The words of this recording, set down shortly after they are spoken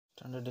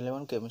Standard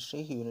 11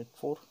 Chemistry, Unit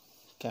 4,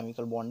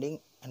 Chemical Bonding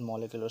and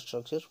Molecular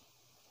Structure,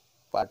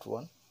 Part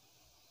 1.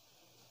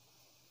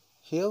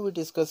 Here we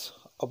discuss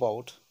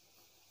about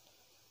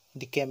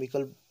the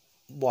chemical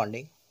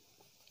bonding.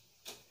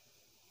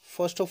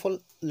 First of all,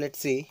 let's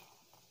see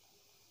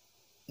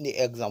the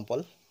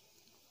example.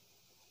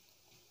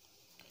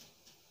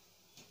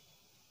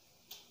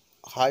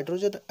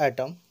 Hydrogen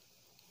atom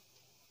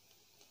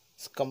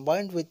is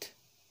combined with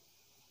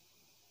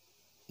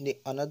the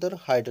another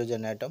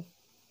hydrogen atom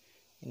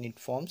and it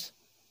forms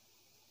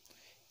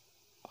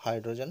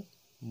hydrogen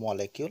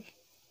molecule.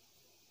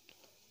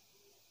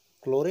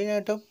 Chlorine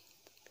atom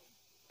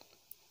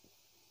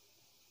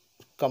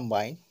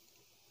combined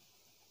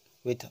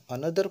with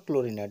another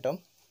chlorine atom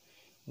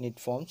and it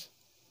forms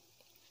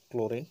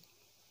chlorine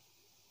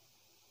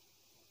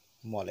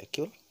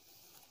molecule.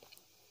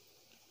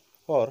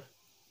 Or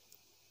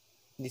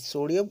the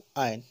sodium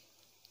ion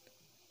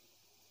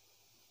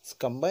is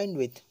combined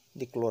with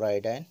the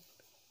chloride ion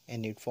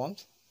and it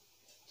forms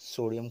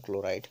sodium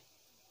chloride.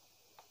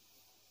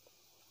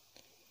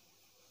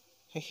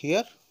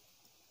 Here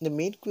the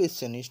main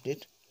question is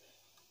that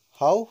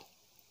how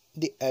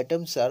the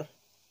atoms are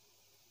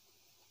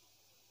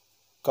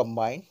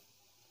combined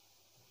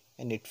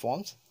and it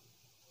forms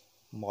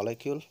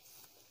molecule,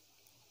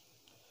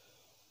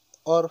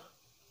 or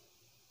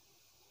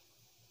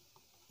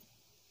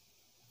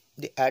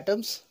the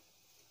atoms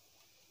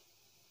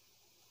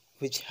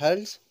which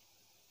held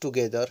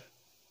together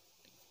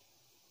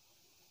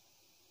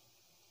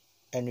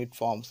and it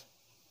forms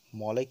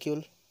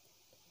molecule.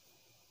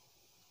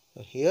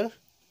 Here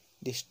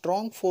the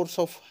strong force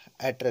of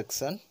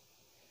attraction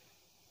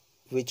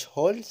which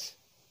holds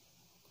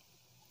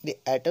the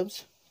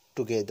atoms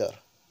together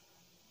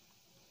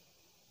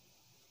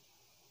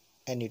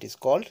and it is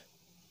called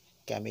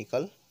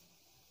chemical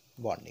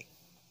bonding.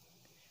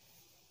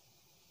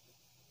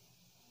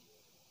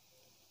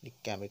 The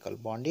chemical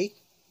bonding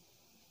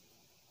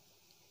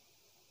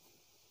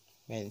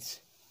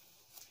means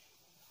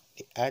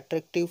the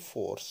attractive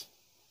force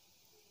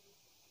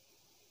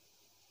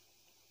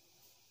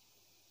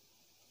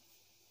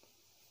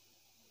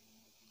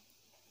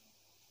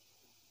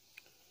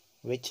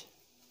which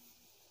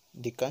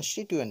the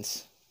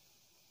constituents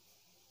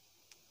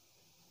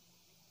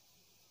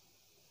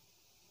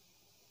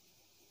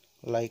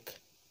like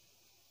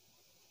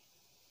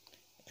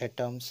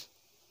atoms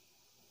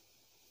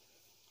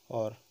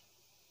or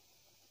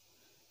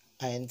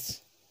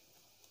ions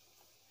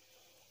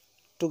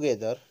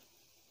together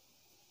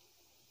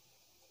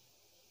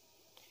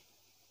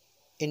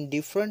in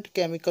different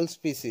chemical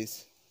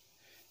species.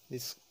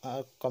 This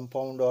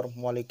compound or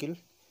molecule,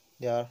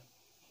 they are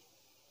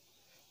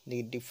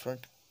the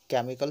different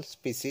chemical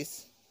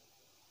species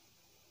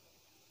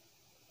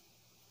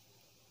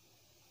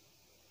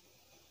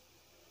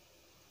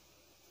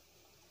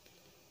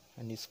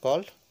and is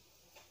called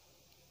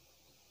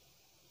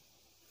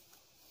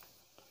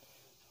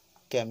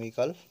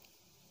chemical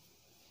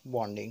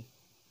bonding.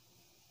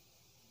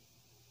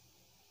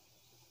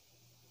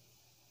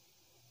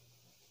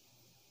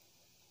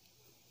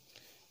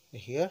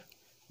 Here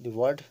the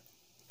word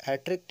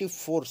attractive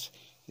force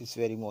is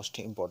very most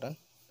important.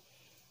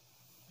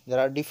 There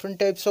are different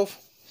types of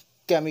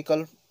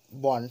chemical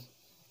bond.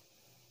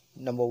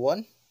 Number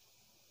 1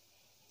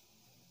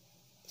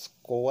 is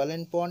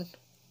covalent bond.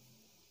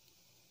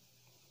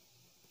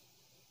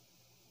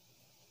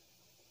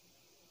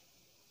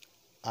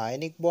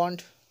 Ionic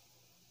bond,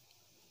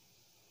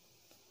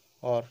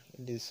 or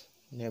it is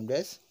named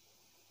as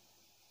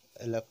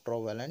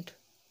electrovalent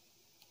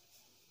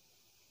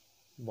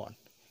bond.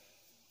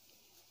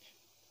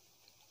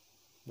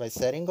 By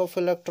sharing of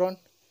electron,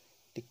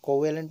 the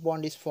covalent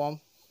bond is formed.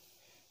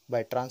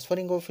 By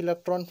transferring of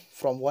electron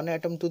from one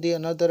atom to the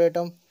another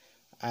atom,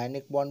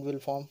 ionic bond will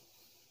form.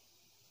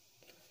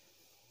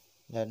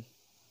 Then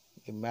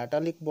a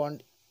metallic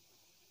bond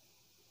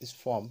is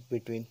formed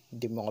between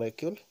the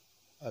molecule,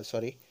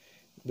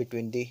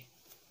 between the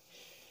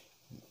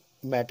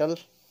metal.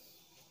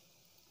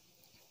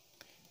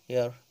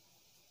 Here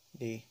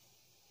the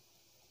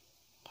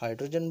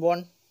hydrogen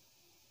bond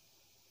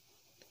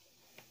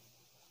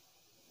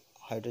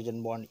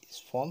is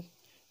formed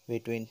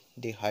between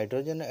the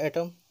hydrogen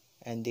atom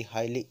and the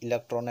highly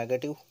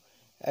electronegative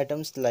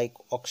atoms like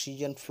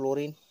oxygen,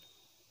 fluorine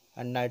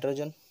and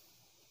nitrogen.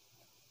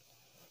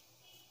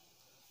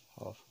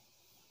 Or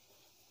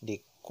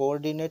the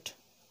coordinate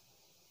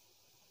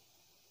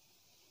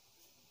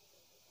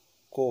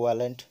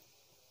covalent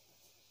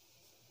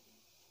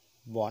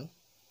bond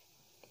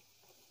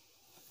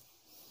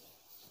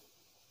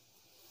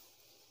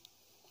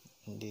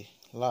and the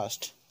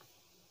last,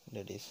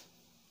 that is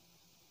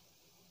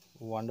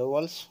van der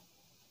Waals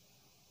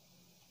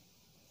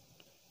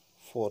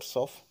force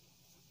of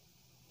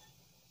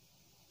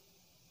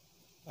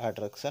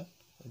attraction.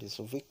 It is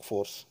a weak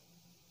force.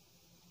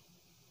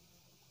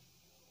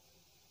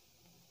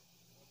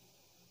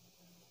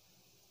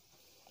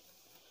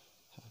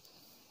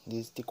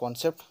 This is the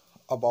concept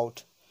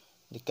about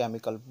the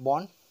chemical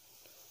bond,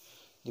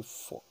 the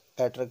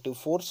attractive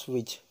force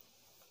which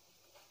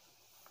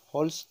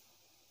holds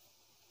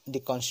the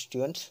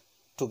constituents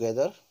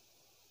together,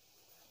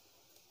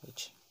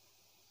 which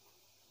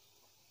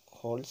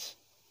holds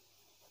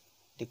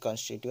the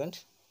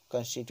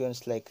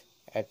constituents like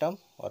atom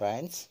or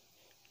ions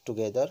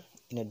together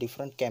in a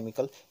different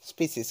chemical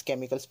species.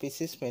 Chemical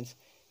species means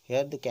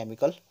here the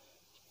chemical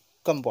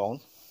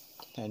compound,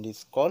 and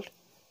is called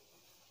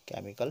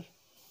chemical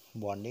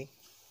bonding.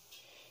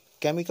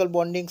 Chemical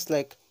bondings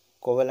like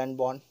covalent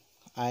bond,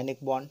 ionic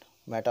bond,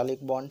 metallic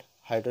bond,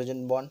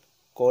 hydrogen bond,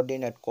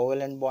 coordinate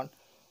covalent bond,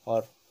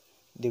 or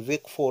the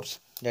weak force,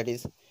 that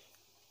is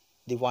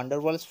the van der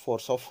Waals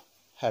force of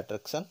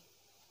attraction.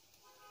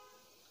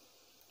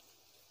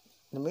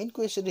 The main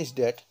question is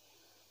that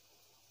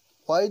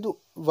why do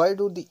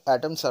the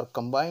atoms are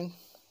combined?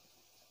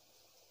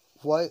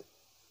 Why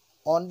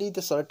only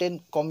the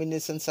certain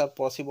combinations are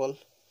possible,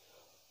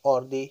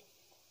 or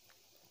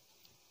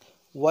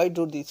why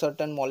do the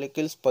certain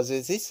molecules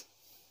possesses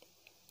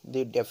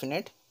the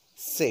definite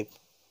shape?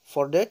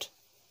 For that,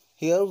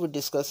 here we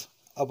discuss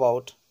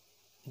about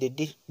the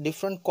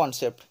different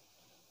concept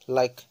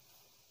like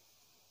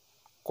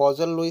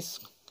Kossel-Lewis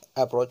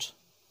approach,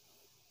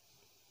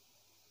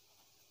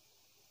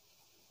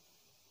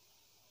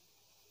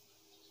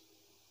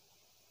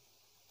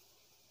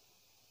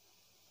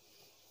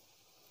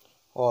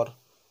 or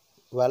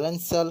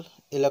valence shell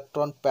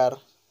electron pair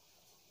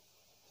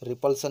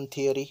repulsion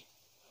theory,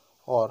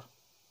 or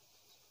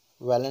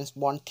valence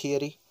bond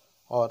theory,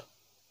 or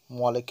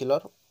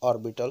molecular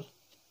orbital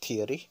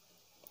theory.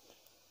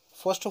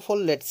 First of all,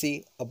 let's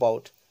see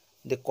about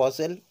the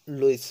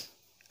Kossel-Lewis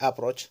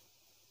approach.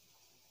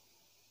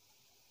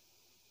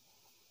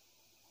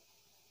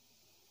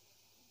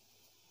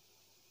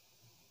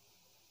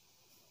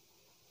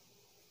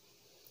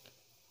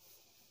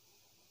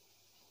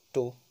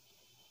 To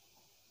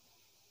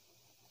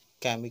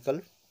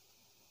chemical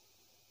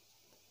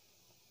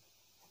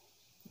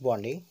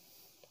bonding.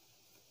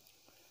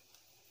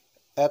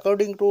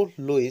 According to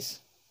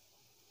Lewis,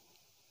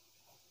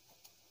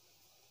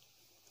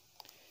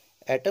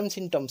 atoms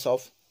in terms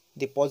of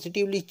the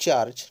positively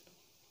charged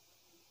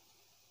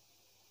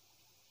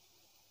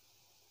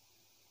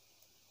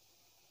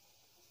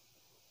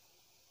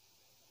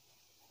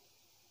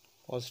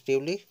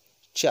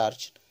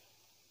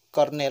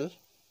kernel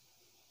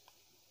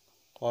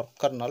or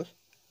kernel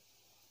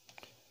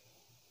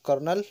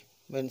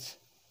means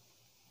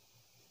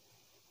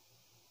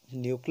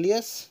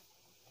nucleus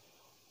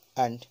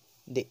and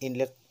the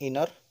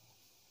inner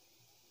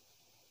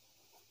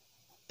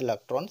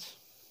electrons,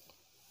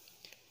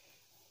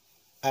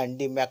 and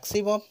the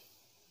maximum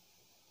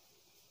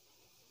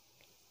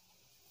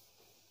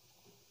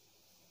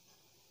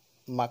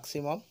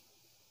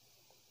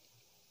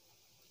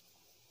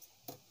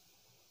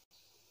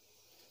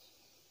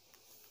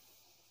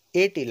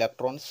 8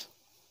 electrons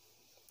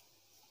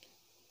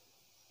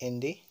in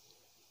the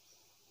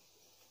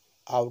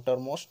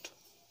outermost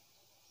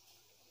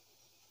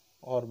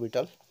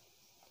orbital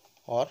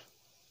or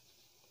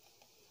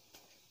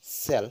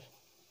shell.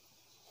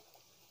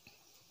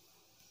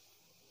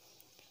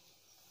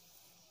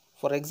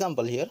 For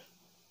example, here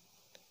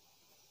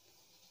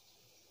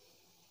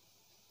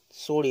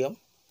sodium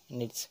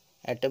and its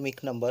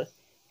atomic number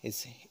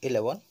is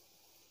 11.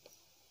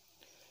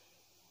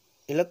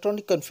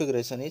 Electronic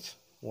configuration is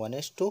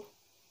 1s2,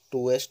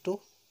 2s2,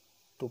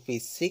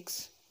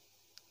 2p6,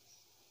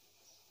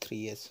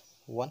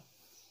 3s1.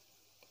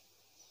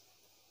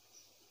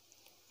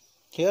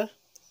 Here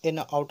in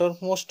the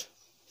outermost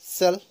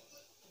shell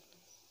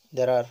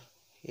there are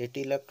 8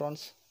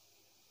 electrons.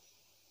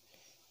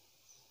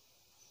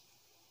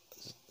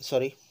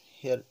 Sorry,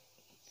 here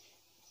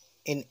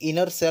in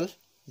inner shell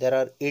there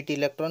are 8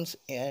 electrons,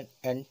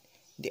 and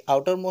the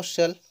outermost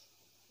shell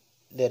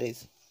there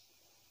is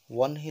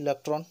 1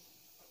 electron,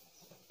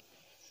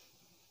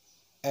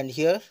 and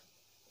here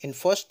in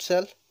first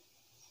shell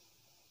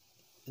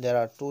there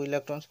are 2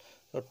 electrons.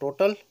 So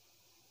total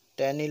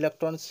 10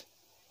 electrons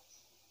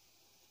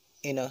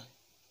in a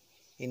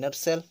inner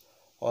shell,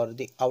 or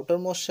the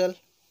outermost shell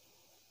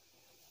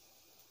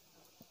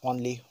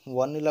only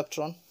 1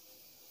 electron.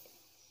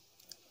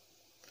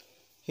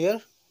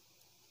 Here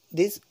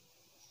these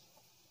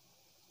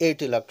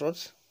 8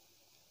 electrons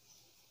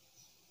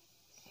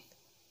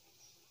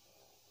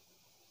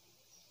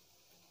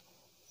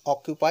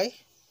occupy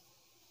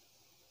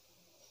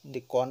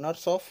the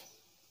corners of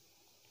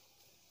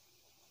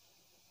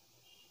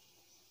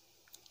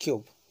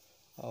cube.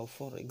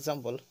 For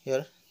example,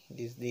 here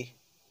this is the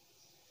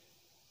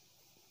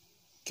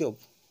cube.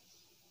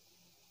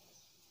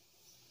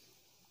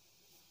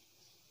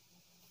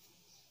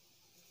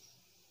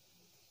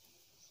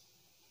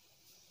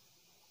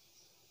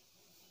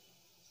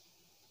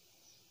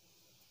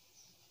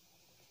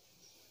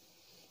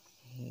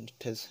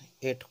 It has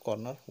 8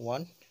 corners,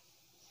 1,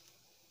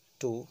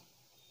 2,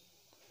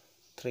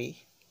 3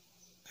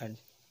 and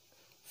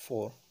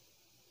 4.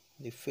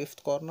 The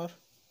fifth corner,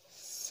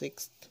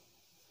 6th,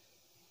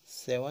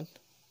 7th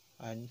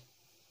and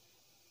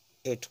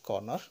 8th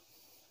corner,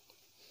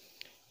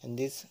 and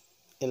these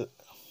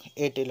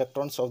 8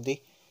 electrons of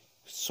the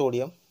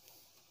sodium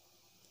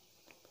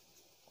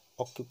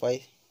occupy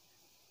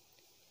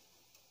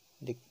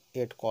the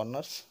 8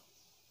 corners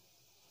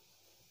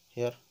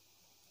here.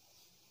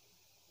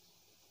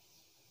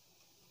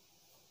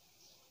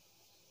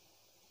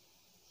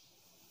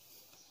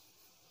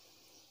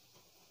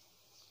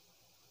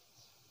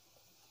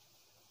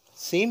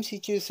 Same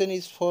situation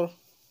is for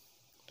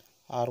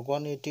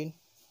argon 18.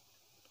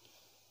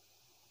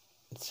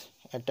 Its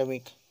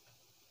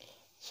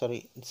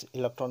its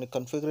electronic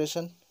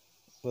configuration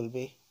will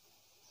be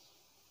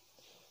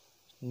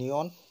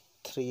neon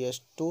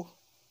 3s2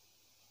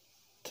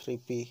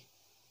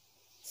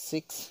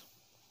 3p6.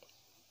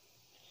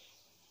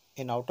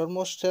 In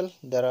outermost shell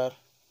there are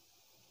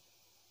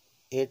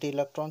 8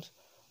 electrons,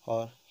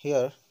 or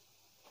here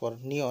for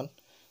neon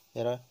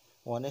there are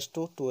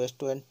 1s2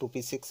 2s2 and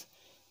 2p6.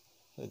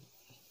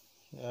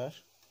 There are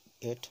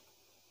 8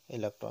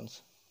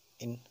 electrons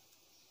in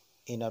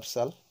inner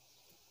shell.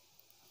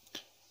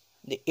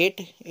 The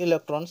 8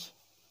 electrons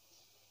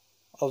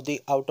of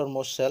the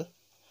outermost shell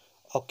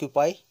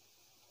occupy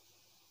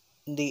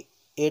the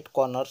 8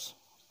 corners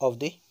of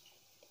the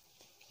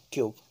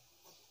cube.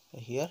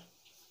 Here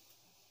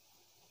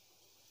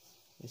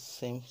the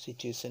same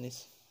situation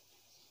is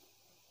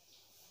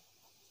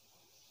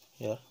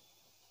here.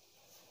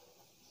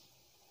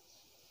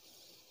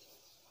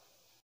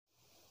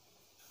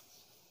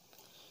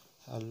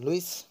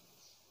 Lewis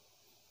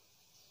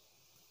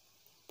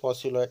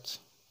postulates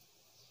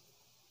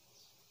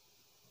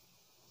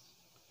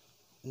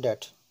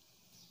that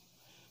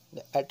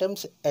the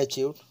atoms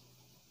achieved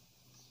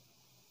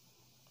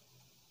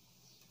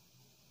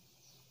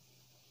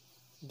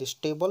the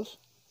stable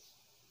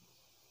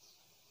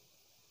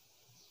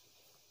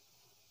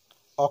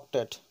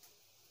octet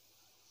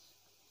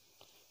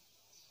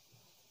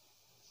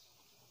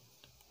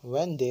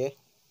when they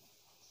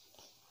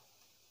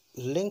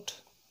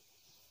linked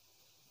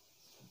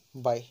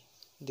by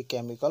the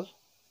chemical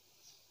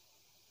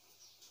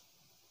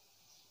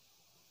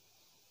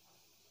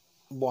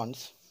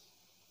bonds.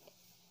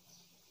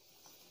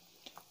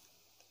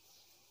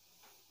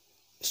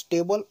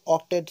 Stable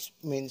octets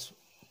means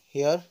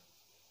here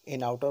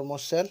in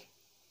outermost shell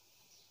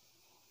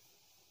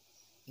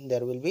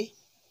there will be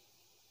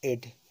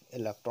 8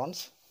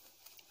 electrons.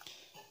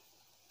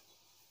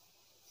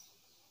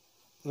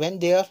 When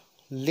they are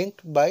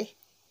linked by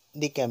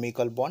the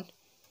chemical bond,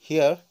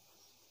 here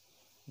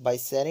by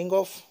sharing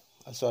of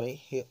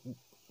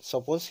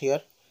suppose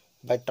here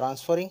by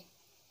transferring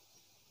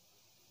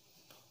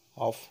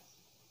of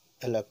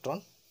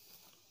electron,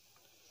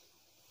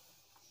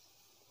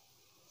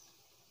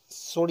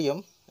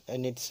 sodium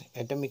and its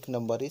atomic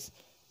number is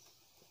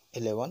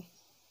 11,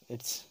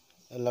 its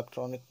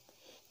electronic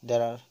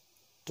there are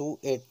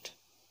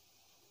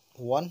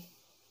 281,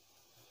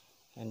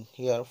 and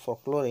here for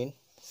chlorine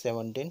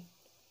 17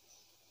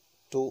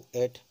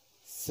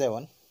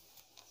 287.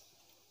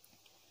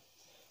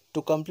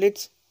 To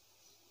complete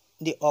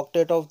the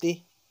octet of the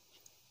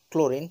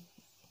chlorine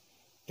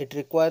it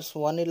requires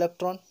 1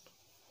 electron,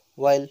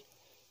 while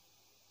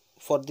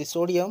for the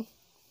sodium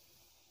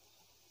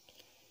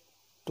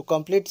to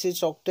complete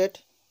its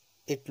octet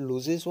it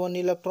loses 1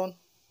 electron.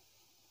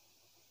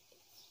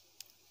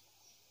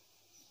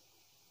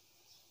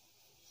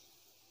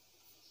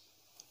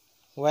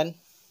 When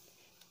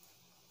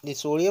the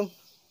sodium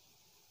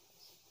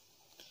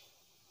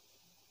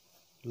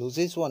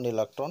loses 1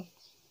 electron,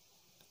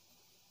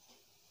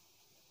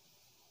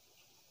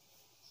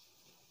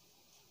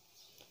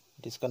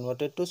 it is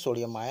converted to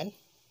sodium ion.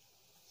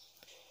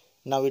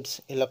 Now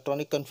its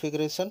electronic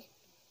configuration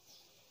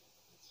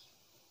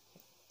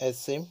as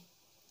same,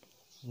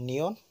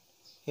 neon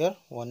here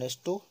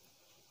 1s2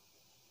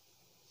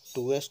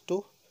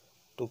 2s2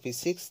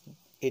 2p6,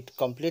 it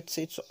completes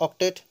its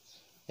octet.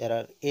 There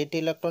are 8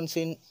 electrons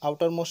in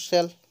outermost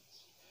shell,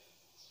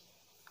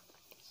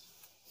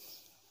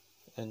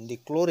 and the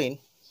chlorine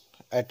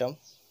atom,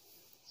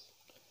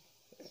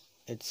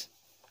 its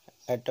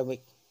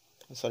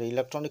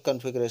electronic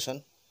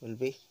configuration will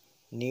be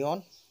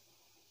neon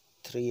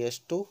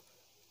 3s2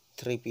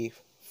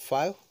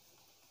 3p5.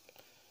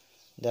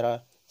 There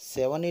are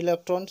 7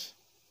 electrons.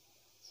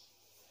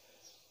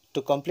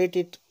 To complete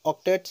its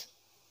octets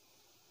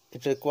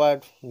it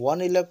required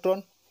 1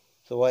 electron.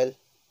 So while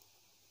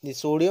the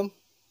sodium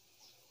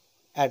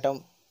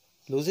atom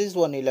loses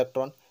 1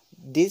 electron,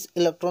 this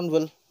electron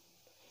will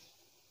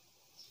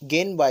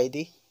gain by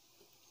the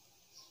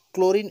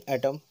chlorine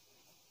atom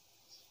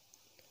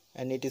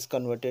and it is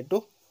converted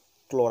to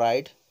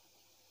chloride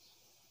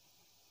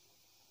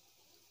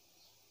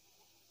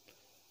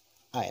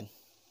ion.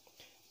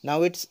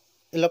 Now its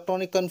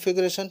electronic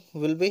configuration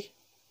will be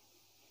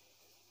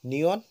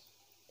neon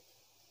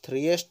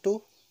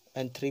 3s2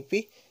 and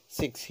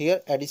 3p6,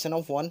 here addition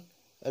of 1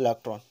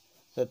 electron.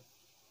 So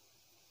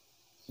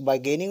by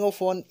gaining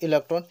of 1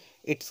 electron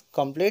it's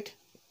complete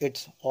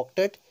its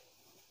octet.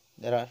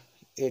 There are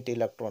 8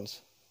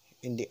 electrons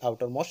in the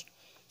outermost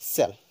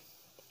shell.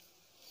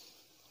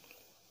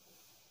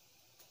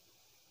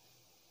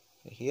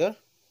 Here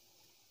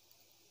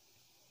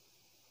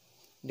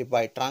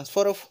by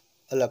transfer of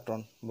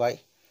electron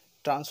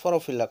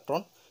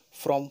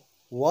from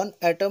one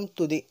atom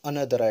to the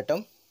another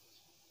atom,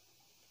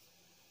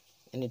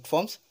 and it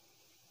forms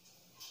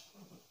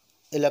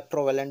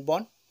electrovalent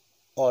bond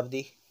or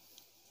the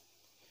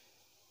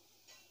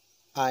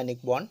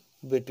ionic bond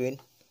between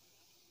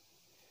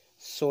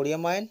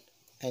sodium ion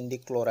and the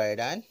chloride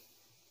ion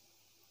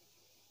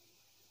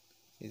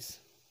is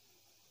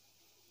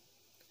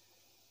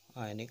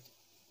ionic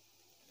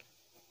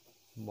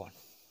bond.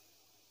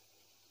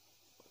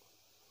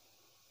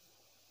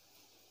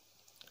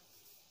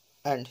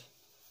 And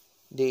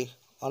the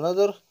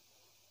another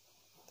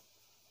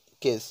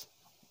case,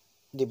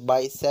 the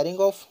by sharing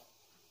of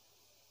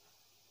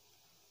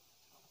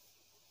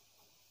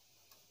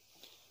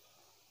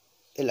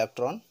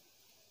electron,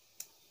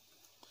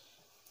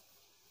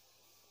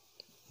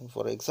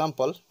 for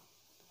example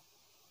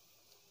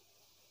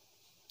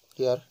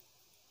here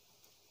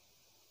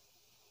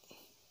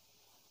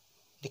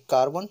the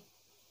carbon,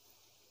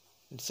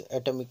 its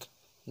atomic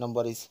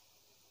number is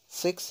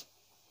 6,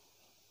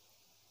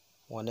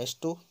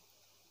 1s2,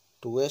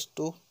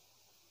 2s2,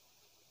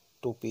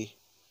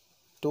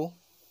 2p2.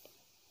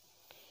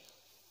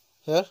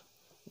 Here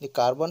the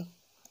carbon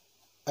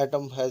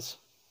atom has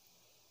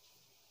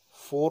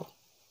 4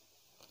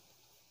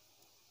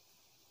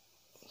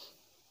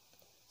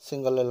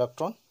 single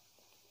electron,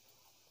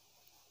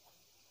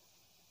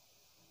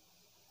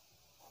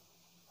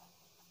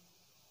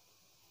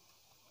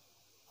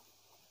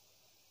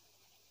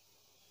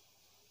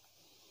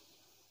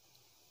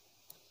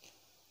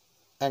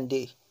 and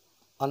the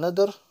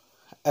another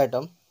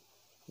atom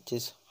which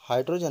is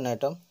hydrogen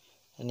atom,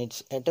 and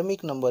its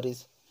atomic number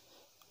is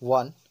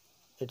 1.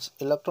 Its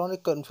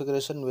electronic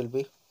configuration will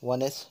be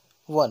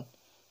 1s1.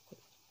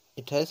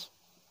 It has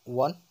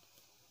 1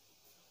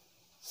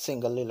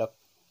 single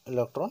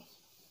electron,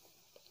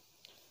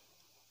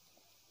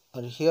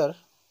 and here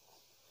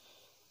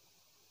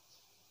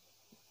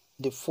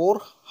the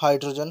 4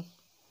 hydrogen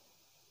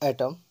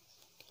atom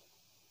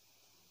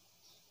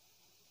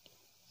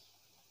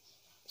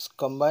is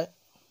combined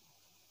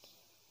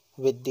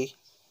with the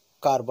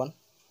carbon.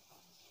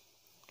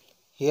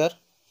 Here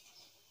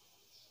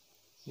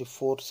the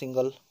 4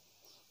 single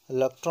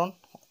electron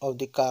of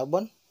the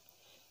carbon,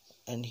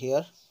 and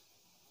here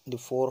the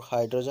 4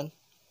 hydrogen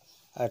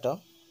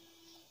atom.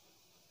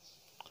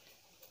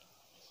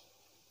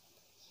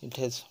 It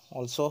has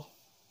also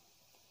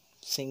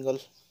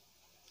single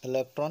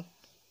electron.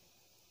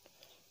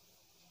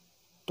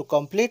 To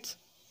complete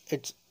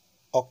its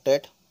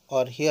octet,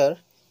 or here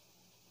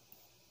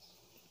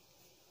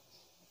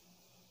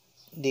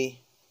the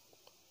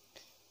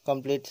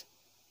complete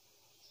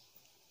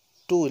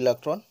 2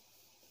 electron,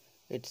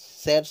 it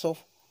shares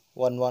of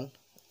 1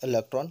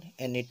 electron,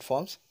 and it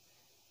forms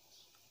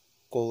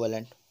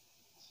covalent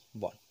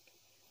bond.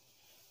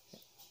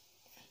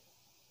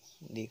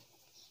 The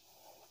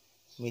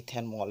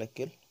methane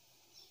molecule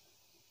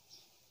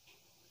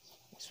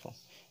is formed.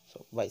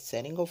 So by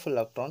sharing of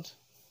electrons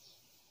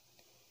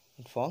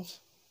it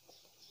forms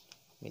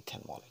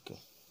methane molecule.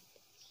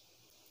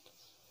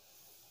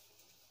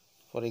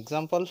 For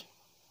example,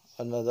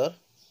 another,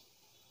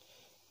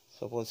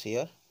 suppose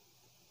here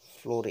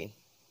fluorine.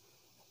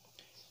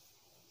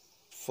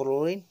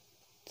 Fluorine,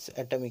 its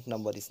atomic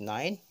number is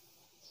 9,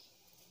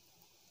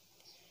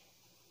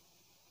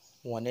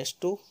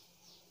 1s2,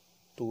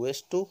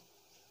 2s2,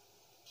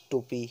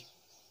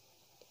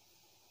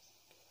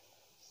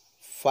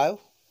 2p5.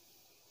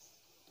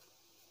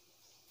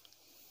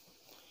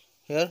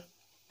 Here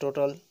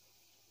total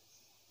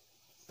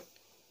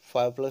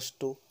 5 plus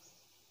 2,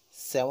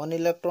 7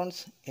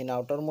 electrons in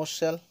outermost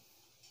shell.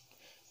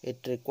 It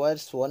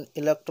requires 1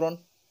 electron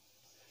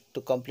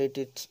to complete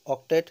its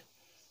octet.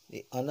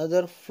 The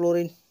another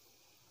fluorine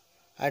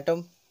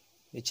atom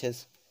which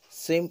has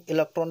same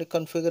electronic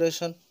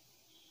configuration,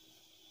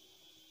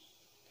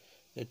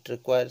 it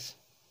requires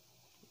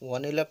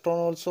 1 electron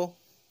also.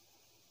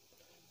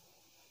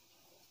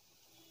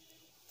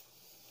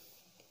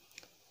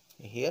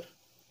 Here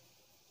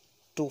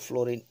 2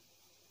 fluorine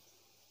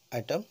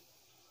atom,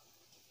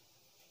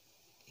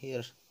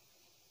 here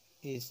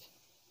is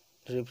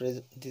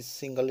this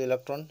single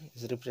electron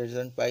is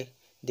represented by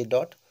the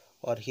dot,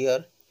 or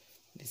here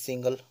the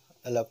single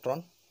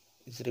electron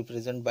is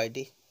represented by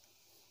the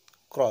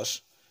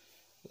cross.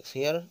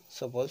 Here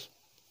suppose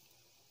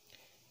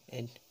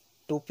in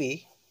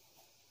 2p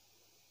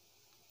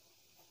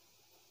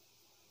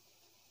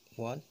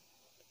 1,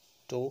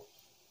 2,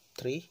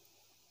 3,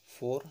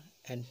 4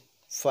 and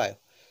 5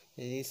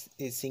 this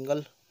is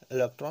single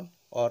electron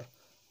or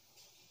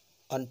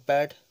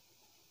unpaired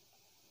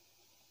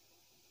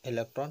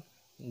electron.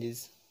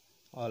 These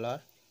all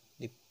are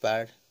the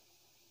paired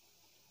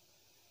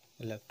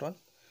electron.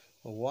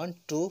 1,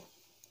 2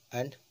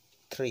 and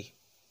 3.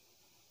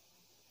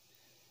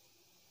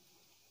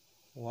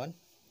 1,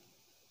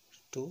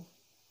 2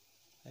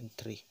 and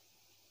 3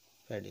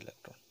 paired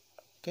electron.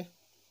 Okay,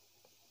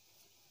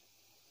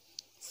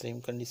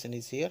 same condition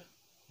is here.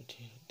 It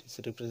is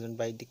represented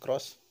by the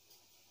cross.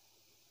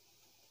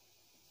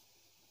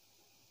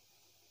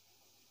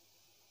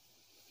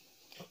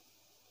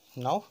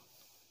 Now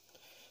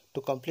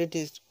to complete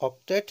this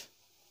octet,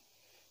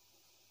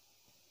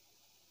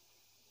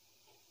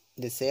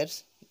 this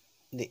shares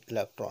the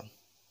electron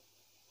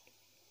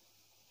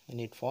and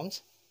it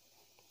forms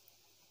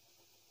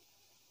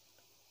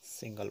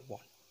single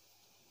bond.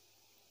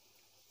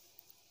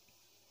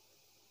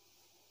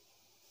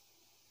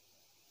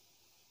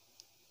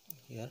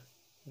 Here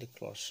the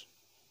close.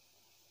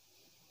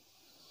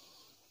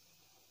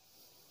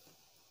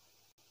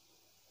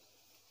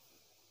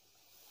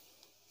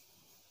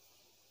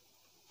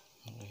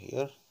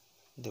 Here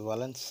the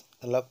valence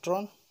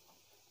electron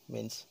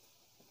means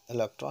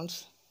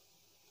electrons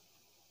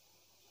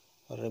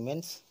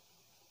remains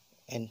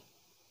in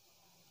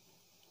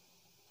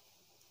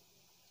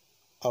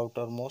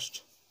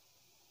outermost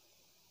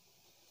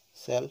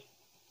shell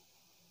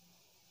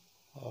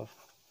or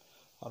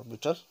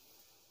orbital.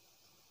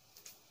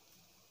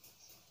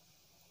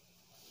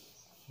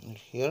 And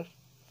here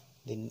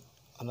the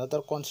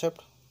another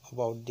concept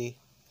about the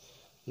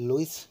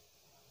Lewis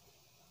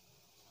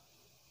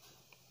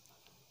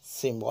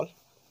symbol.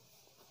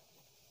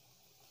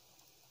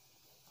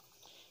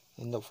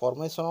 In the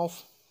formation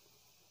of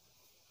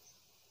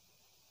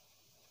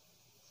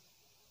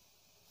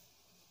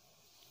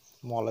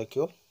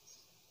molecule,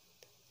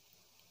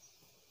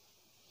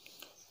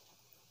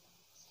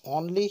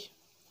 only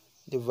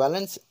the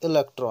valence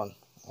electron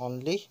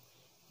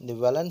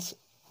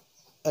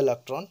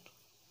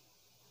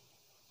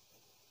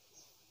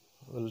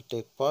will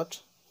take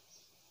part.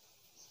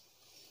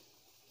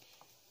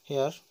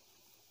 Here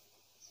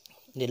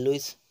the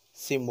Lewis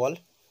symbol,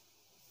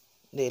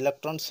 the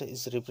electrons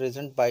is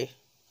represented by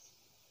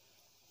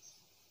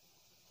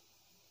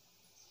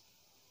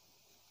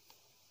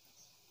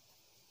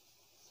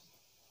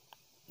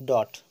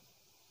dot.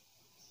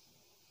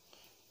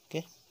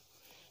 Okay,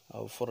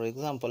 for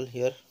example,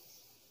 here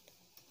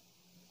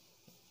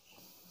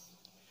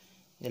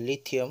the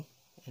lithium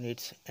and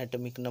its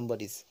atomic number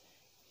is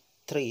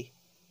 3,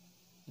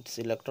 its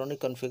electronic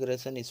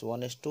configuration is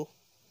 1s2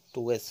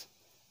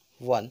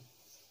 2s1.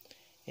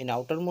 In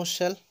outermost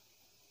shell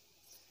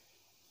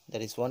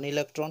there is one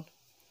electron,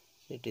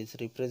 it is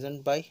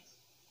represented by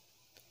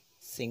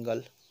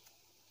single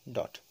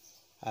dot,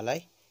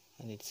 Li,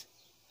 and it's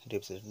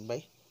represented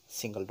by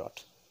single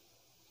dot.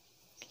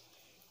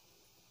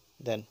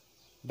 Then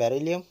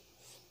beryllium,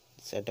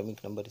 its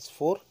atomic number is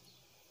 4,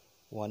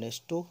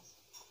 1s2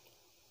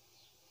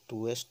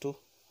 2s2.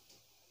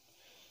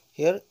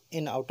 Here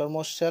in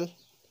outermost shell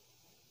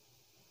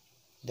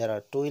there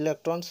are 2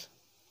 electrons.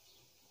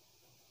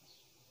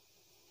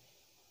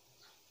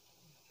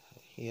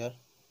 Here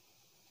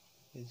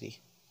is the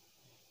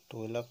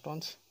 2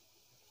 electrons,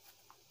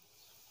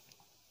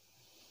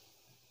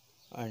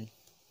 and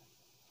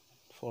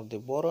for the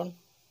boron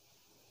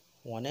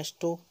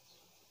 1s2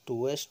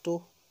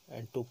 2s2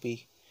 and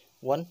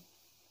 2p1.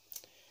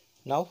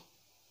 Now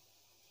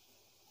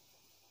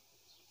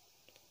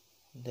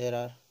there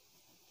are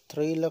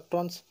 3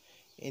 electrons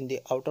in the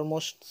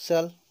outermost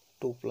shell,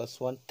 2 plus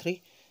 1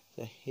 3.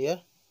 So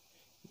here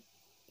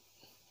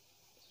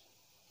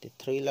the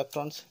 3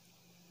 electrons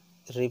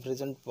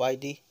represented by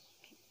the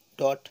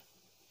dot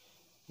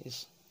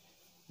is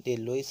the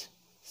Lewis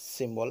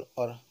symbol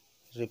or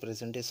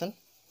representation.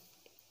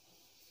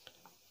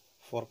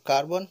 For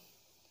carbon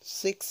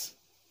 6,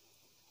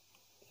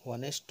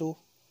 1s2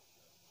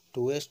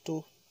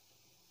 2s2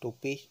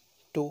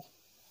 2p2.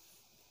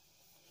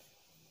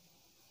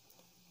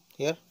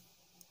 Here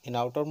in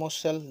outermost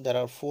shell there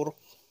are 4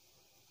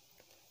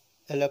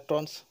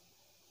 electrons.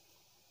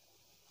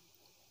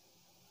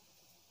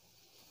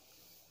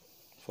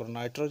 For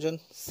nitrogen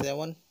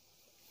 7,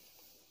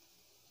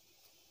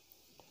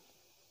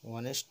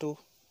 1s2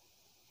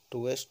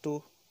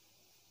 2s2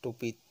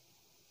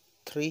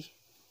 2p3.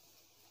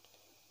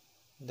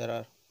 There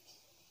are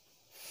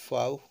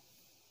 5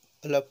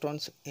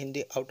 electrons in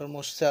the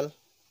outermost shell.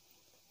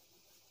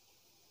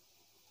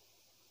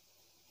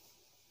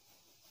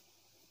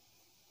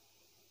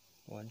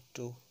 One,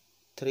 two,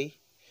 three.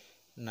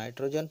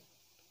 Nitrogen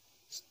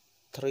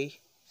 3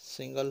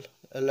 single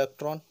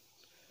electron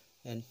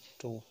and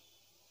 2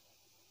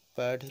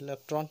 paired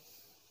electron.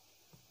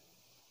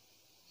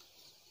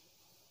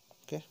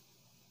 Okay,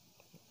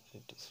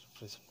 it is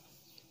present.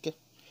 Okay,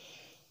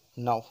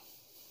 now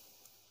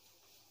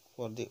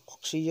for the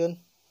oxygen,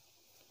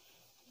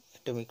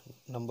 atomic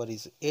number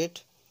is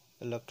 8,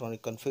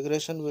 electronic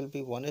configuration will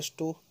be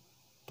 1s2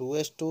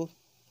 2s2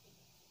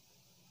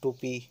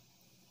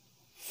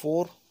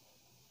 2p4.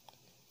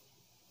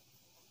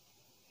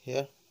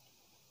 Here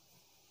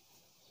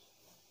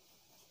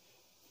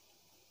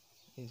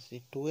is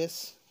the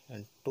 2s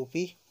and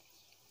 2p,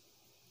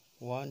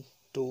 1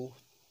 2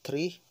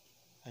 3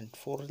 and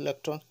 4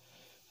 electrons.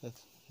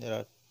 There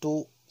are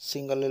 2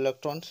 single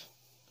electrons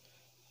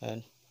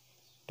and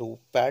 2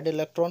 paired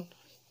electron.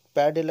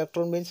 Paired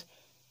electron means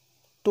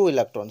 2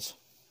 electrons,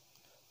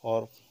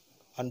 or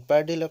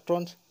unpaired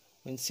electrons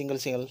means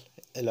single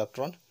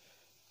electron.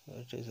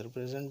 It is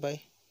represented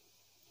by,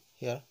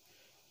 here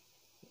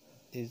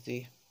is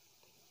the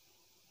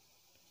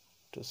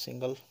 2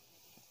 single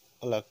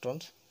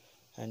electrons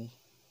and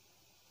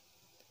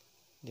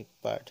the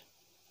paired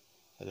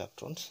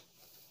electrons.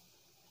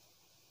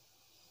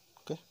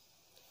 Okay,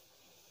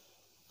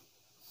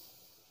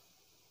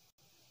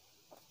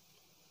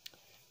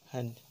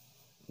 and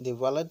the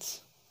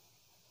valence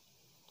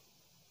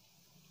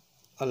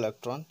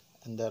electron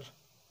and their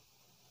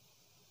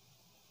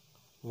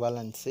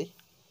valency,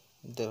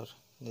 there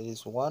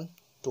is 1,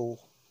 2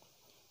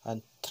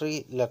 and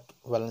 3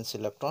 valence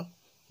electron.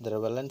 Their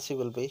valency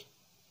will be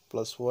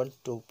plus 1,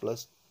 2,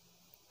 plus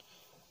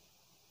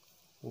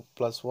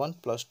 1,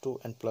 plus 2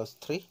 and plus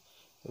 3.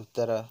 If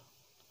there are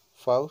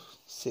 5,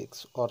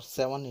 6 or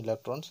 7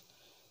 electrons,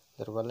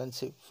 their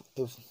valency,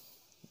 if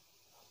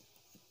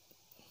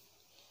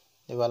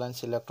the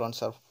valence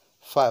electrons are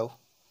 5,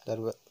 their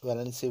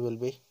valency will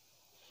be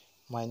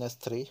minus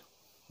 3.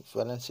 If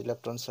valence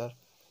electrons are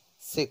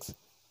 6,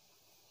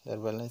 their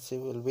valency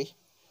will be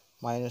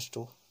minus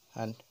 2,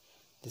 and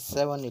the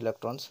 7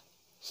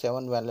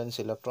 valence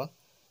electron,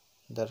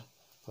 their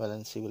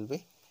valency will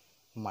be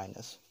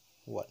minus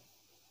 1.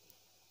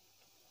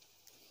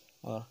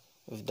 Or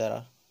if there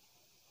are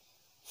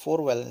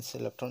 4 valence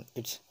electron,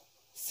 it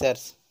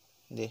shares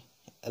the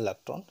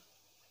electron.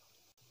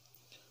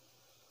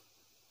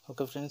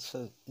 Okay friends,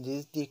 so this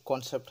is the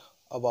concept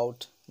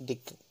about the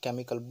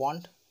chemical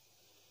bond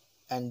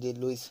and the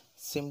Lewis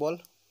symbol.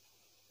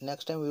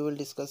 Next time we will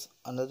discuss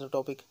another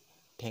topic.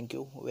 Thank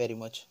you very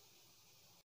much.